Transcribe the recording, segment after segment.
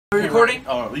Are you recording?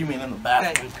 Oh, you mean in the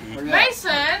bathroom? Okay.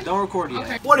 Mason! Don't record yet.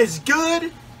 Okay. What is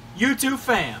good, YouTube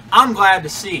fam? I'm glad to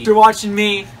see you're watching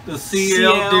me, the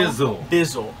CL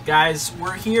Dizzle. Guys,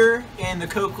 we're here in the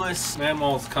Cokeless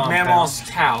Mammal's compound. Mammal's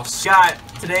house. Got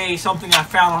today something I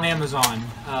found on Amazon.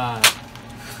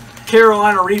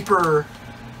 Carolina Reaper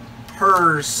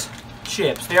Hers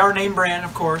chips. They are name brand,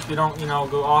 of course. We don't,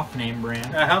 go off name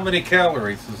brand. Now, how many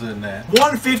calories is in that?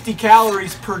 150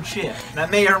 calories per chip.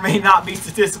 That may or may not be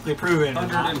statistically proven.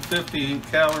 150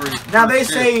 calories Now per they chip.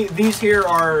 say these here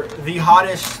are the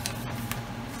hottest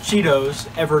Cheetos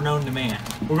ever known to man.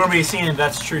 We're going to be seeing if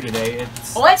that's true today.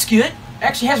 Well, that's good.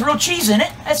 Actually has real cheese in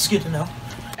it. That's good to know.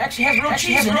 Actually has real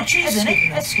cheese in it.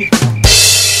 That's good to know.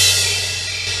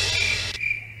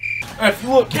 If you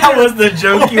look That was the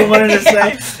joke you wanted to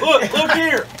say. look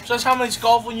here. Says how many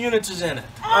Scoville units is in it.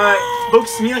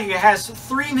 Looks to me like it has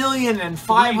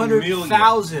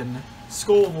 3,500,000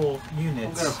 Scoville units.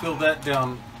 I'm going to fill that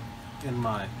down in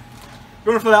my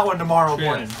We're going to fill that one tomorrow Yes.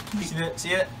 morning.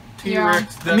 See it?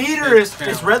 T-Rex. The meter is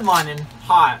redlining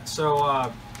hot,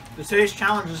 so today's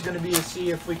challenge is going to be to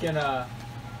see if we can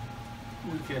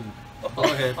Go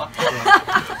ahead.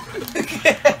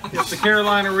 If the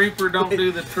Carolina Reaper don't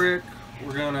do the trick,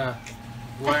 we're gonna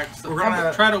wax. We're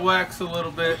gonna try to wax a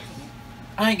little bit.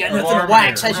 I ain't got nothing to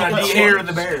wax. we're gonna de-hair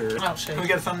the bear. Oh, shit. Can we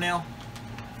get a thumbnail?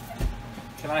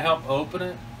 Can I help open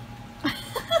it?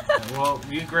 Well,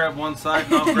 you grab one side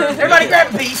and I'll grab the Everybody other.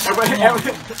 grab a piece.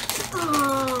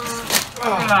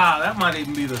 Ah, that might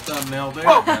even be the thumbnail there.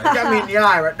 Oh, guys. got me in the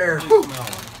eye right there. You smell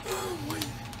it.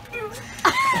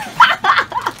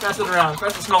 Pass it around.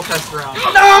 Pass the smell test around.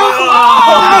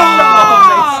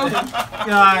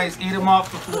 Guys, eat them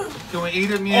off the floor. Can we eat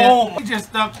them yet? Oh. We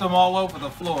just dumped them all over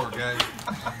the floor, guys.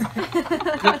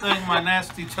 Good thing my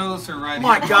nasty toes are right Oh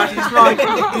my here. gosh,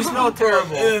 you smell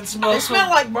terrible. It They smells smell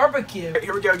like barbecue.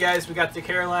 Here we go, guys. We got the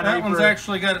Carolina That Reaper. one's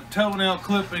actually got a toenail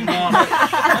clipping on it.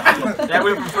 That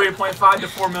went from 3.5 to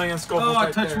 4 million Scovilles. Oh, I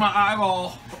right touched there. my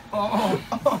eyeball. Oh.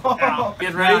 Ow.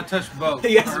 Get Yeah, ready? I touched both.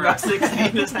 He has All about right. 16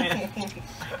 in his hand.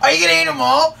 Are you gonna eat them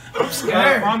all? I'm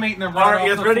scared. I'm eating them All right, right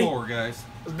you off guys the ready? floor, guys.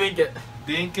 Let's bink it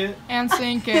Dink it. And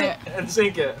sink it. and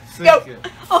sink it. Sink it.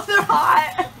 Oh, they're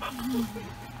hot.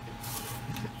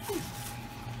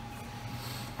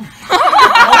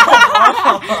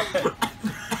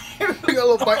 we got a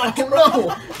little bite. Oh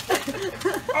no!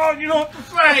 Oh, you know what to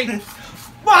say.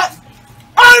 What?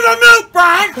 I don't know,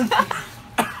 Brian.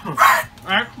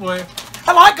 Actually,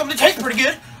 I like them. They taste pretty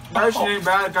good. Actually, ain't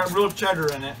bad. It got real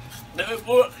cheddar in it.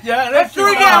 Yeah, that's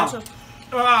 3 ounces.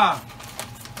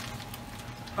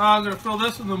 I'm going to fill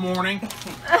this in the morning.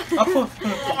 I'll feel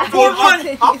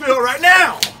it right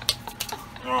now.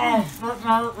 Oh, starting to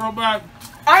hurt real bad.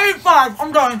 I ate 5.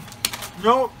 I'm done. You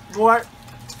know what?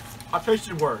 I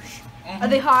tasted worse. Are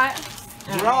they hot?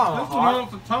 This one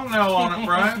with the toenail on it,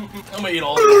 Brian. I'm gonna eat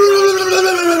all of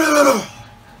it.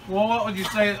 Well, what would you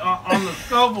say on the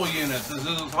Scoville units? Is it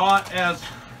as hot as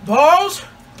Balls?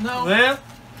 No. this?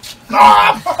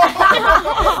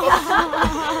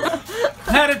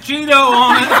 Had a Cheeto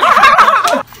on it.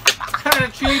 Had a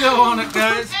Cheeto on it,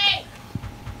 guys. Hey!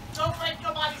 Don't break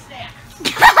your body snack.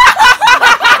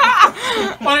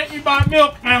 Why don't you buy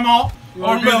milk, Mammal? You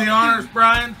want to do milk. the honors,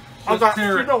 Brian? I Just got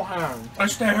tear you it. don't have.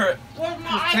 Let's tear it. Where's my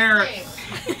Just ice tear it.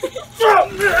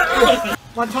 cream?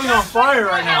 My tongue's on fire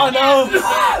right now. I know.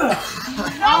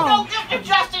 No, don't give to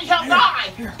Justin, he'll die.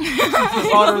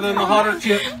 It's hotter than the hotter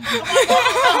chip.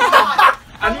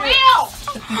 For real.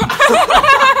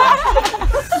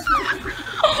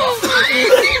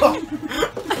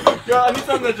 God, I need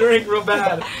something to drink real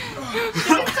bad.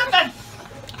 Something.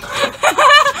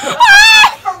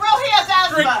 For real, he has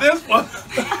Drink asthma. this one.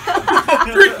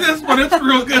 Drink this one. It's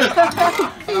real good. I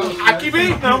keep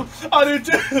eating them. I do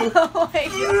too. Oh my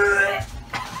God.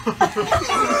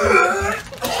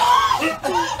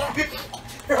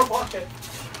 Here, walk it.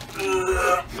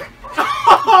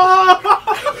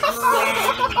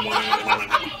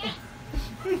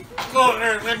 Go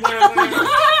there.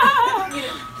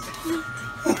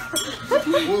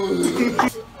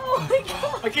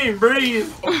 I can't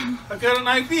breathe. I got an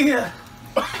idea.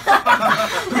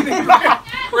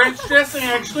 Ranch dressing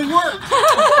actually works.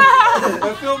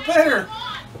 I feel better.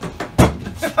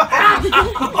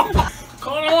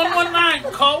 Call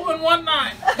 119. Call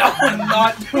 119. I'm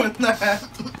not doing that.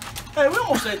 Hey, we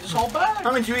almost ate this whole bag.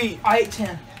 How many did you eat? I ate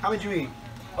 10. How many did you eat?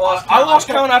 I lost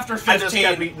count after I just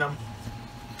kept 15. eating them.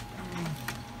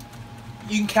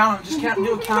 You can count them. Just count.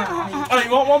 Do a count. Oh,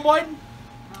 you want one blade?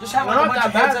 Just have They're like a not bunch that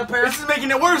of heads bad. up here. This is making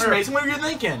it worse, Mason. What were you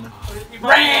thinking?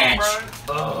 Ranch.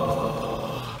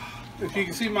 If you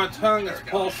can see my tongue, it's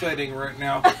pulsating right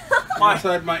now.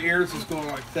 inside my ears is going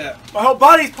like that. My whole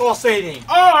body's pulsating.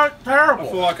 Oh, it's Oh. terrible.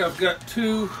 I feel like I've got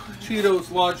 2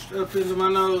 Cheetos lodged up into my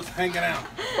nose, hanging out.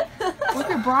 Look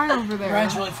at Brian over there.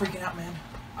 Brian's really freaking out, man.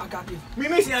 I got you. Me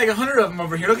missing like 100 of them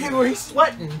over here. Look at where he's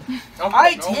sweating. I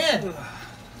ate 10.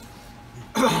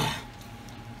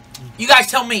 You guys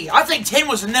tell me. I think 10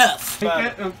 was enough. Take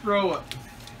it and throw it.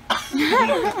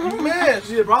 You missed.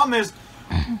 See, the problem is,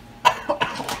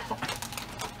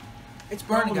 It's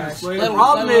burning, guys. The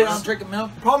Let it drink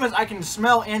milk. the problem is I can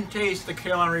smell and taste the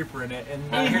Carolina Reaper in it,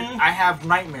 and I have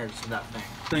nightmares of that thing.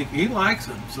 I think he likes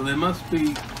them, so they must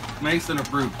be Mason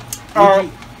approved.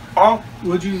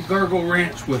 Would you gargle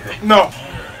ranch with it? No.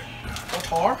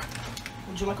 Tar?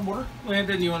 Would you like a water?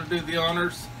 Landon, you want to do the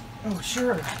honors? Oh,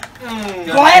 sure.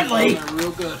 Gladly.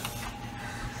 Real good.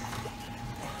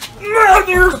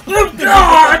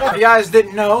 If you guys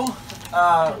didn't know,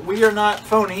 we are not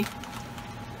phony,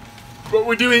 but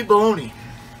we do eat bologna.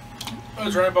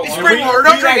 That's right, but We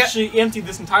actually emptied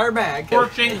this entire bag.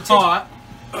 Scorching hot.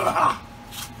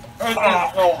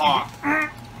 It's so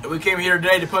hot. We came here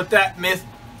today to put that myth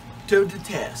to the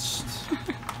test.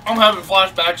 I'm having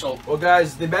flashbacks. Well,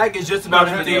 guys, the bag is just about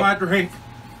empty. My drink.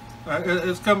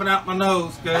 It's coming out my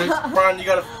nose, guys. Brian, you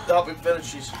gotta help me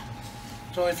finish these.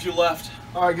 There's only a few left.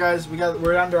 All right, guys, we're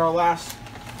down to our last.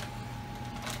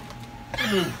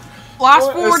 Last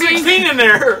There's 40. 16 in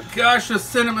there. Gosh, the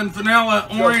cinnamon vanilla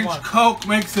orange Coke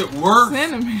makes it worse.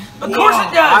 Cinnamon. Of course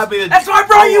it I'll does. be the- That's why I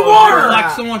brought you water.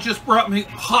 Like someone just brought me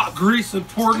hot grease and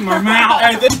poured in my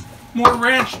mouth. More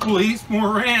ranch, please.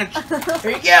 More ranch.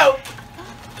 Here you go.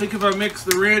 I think if I mix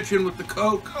the ranch in with the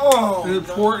Coke and then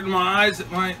pour it in my eyes,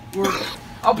 it might work.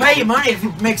 I'll pay you money if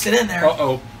you mix it in there.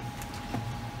 Uh-oh.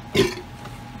 Okay.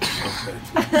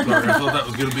 Sorry, I thought that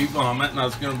was going to be vomit, and I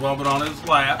was going to vomit on his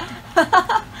lap.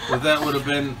 But that would have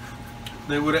been...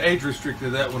 They would have age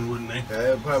restricted that one, wouldn't they?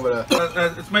 Yeah, probably would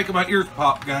have. It's making my ears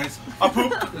pop, guys. I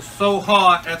pooped. It's so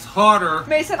hot. That's hotter.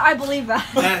 Mason, I believe that.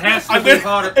 That has to be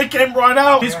hotter. It came right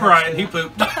out. He's crying. He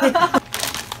pooped.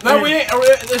 No, we ain't.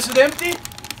 Is it empty?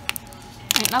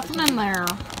 Ain't nothing in there.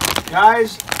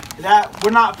 Guys, we're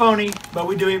not phony, but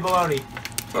we do eat bologna.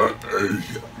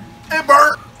 It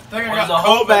burnt. I think I There's got a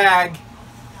whole bag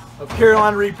of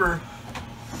Carolina Reaper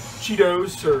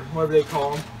Cheetos, or whatever they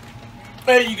call them.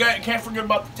 Hey, can't forget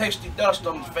about the tasty dust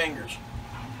on the fingers.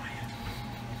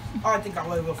 I think I'll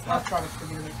try to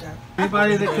forget it like that.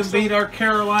 Anybody that can beat our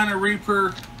Carolina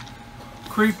Reaper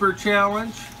Creeper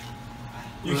Challenge?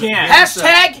 You can't.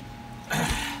 Hashtag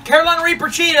Carolina Reaper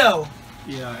Cheeto.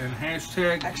 Yeah, and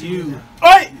hashtag Actually, you.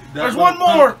 Hey, That there's little one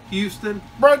more. punk Houston.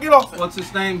 Bro, get off it. What's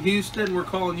his name? Houston. We're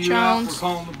calling you out. Jones. We're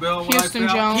calling the Bell Houston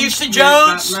wife out. Jones. Houston You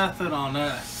Jones. ain't got nothing on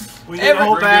us. We did a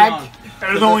whole Bring it bag. on.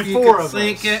 There's If only you 4 could of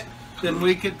sink us. it, then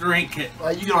we could drink it.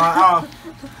 You know,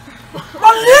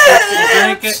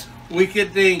 Drink it, we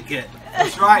could dink it.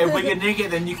 that's right. If we can drink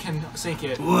it, then you can sink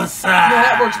it. What's No,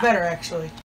 that works better, actually.